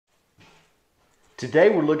Today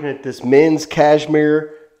we're looking at this men's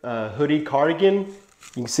cashmere hoodie cardigan. You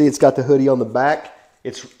can see it's got the hoodie on the back.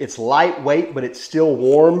 It's lightweight, but it's still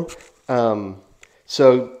warm.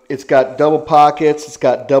 So it's got double pockets, it's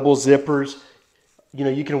got double zippers. You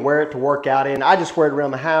know, you can wear it to work out in. I just wear it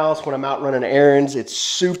around the house when I'm out running errands. It's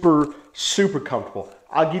super, super comfortable.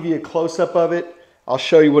 I'll give you a close-up of it. I'll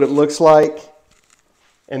show you what it looks like,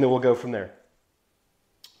 and then we'll go from there.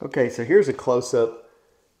 Okay, so here's a close-up.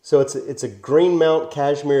 So it's a green mount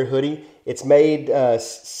cashmere hoodie. It's made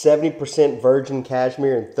 70% virgin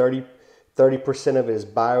cashmere and 30% of it is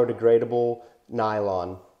biodegradable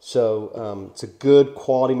nylon. So it's a good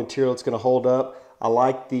quality material. It's going to hold up. I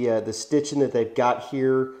like the stitching that they've got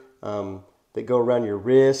here that go around your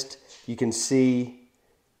wrist. You can see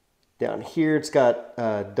down here it's got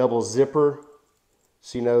a double zipper,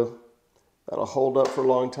 so you know that'll hold up for a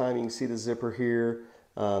long time. You can see the zipper here.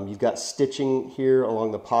 You've got stitching here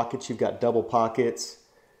along the pockets. You've got double pockets,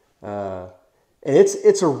 and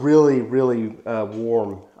it's a really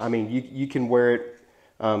warm. I mean, you can wear it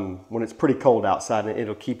when it's pretty cold outside, and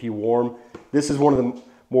it'll keep you warm. This is one of the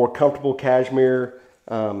more comfortable cashmere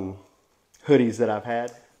hoodies that I've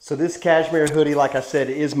had. So this cashmere hoodie, like I said,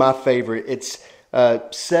 is my favorite. It's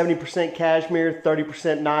 70% cashmere,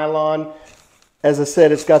 30% nylon. As I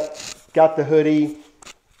said, it's got the hoodie,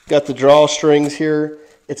 got the drawstrings here.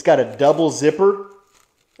 It's got a double zipper.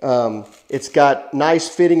 It's got nice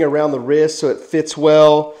fitting around the wrist, so it fits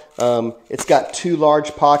well. It's got two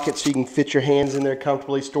large pockets so you can fit your hands in there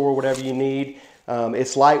comfortably, store whatever you need.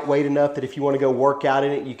 It's lightweight enough that if you want to go work out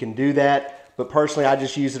in it, you can do that. But personally, I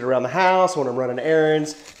just use it around the house when I'm running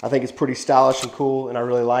errands. I think it's pretty stylish and cool, and I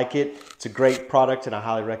really like it. It's a great product, and I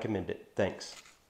highly recommend it. Thanks.